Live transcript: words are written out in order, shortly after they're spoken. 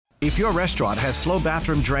If your restaurant has slow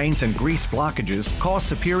bathroom drains and grease blockages, call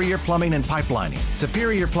Superior Plumbing and Pipelining.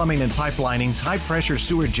 Superior Plumbing and Pipelining's high-pressure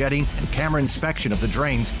sewer jetting and camera inspection of the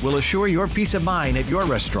drains will assure your peace of mind at your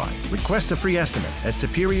restaurant. Request a free estimate at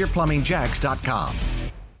SuperiorPlumbingJacks.com.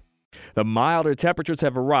 The milder temperatures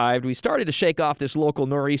have arrived. We started to shake off this local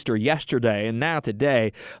nor'easter yesterday, and now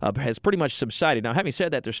today has pretty much subsided. Now, having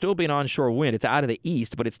said that, there's still being onshore wind. It's out of the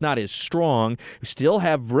east, but it's not as strong. We still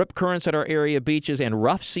have rip currents at our area beaches and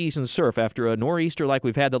rough seas and surf. After a nor'easter like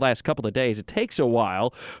we've had the last couple of days, it takes a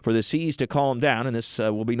while for the seas to calm down, and this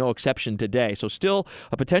will be no exception today. So still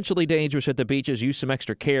potentially dangerous at the beaches. Use some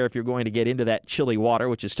extra care if you're going to get into that chilly water,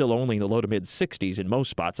 which is still only in the low to mid-60s in most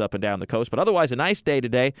spots up and down the coast. But otherwise, a nice day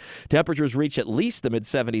today. Temperatures reach at least the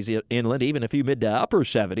mid-70s inland, even a few mid to upper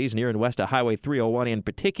 70s near and west of Highway 301 in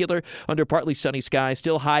particular. Under partly sunny skies,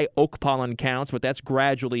 still high oak pollen counts, but that's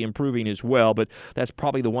gradually improving as well. But that's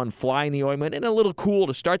probably the one fly in the ointment, and a little cool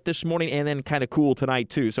to start this morning and then kind of cool tonight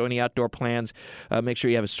too. So any outdoor plans, make sure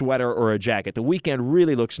you have a sweater or a jacket. The weekend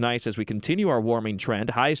really looks nice as we continue our warming trend.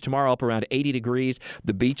 Highs tomorrow up around 80 degrees.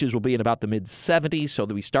 The beaches will be in about the mid-70s, so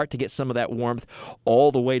that we start to get some of that warmth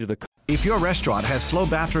all the way to the coast. If your restaurant has slow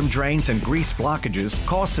bathroom drains and grease blockages,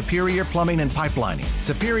 call Superior Plumbing and Pipelining.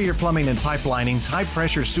 Superior Plumbing and Pipelining's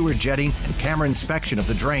high-pressure sewer jetting and camera inspection of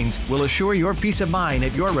the drains will assure your peace of mind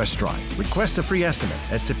at your restaurant. Request a free estimate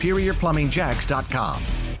at SuperiorPlumbingJacks.com.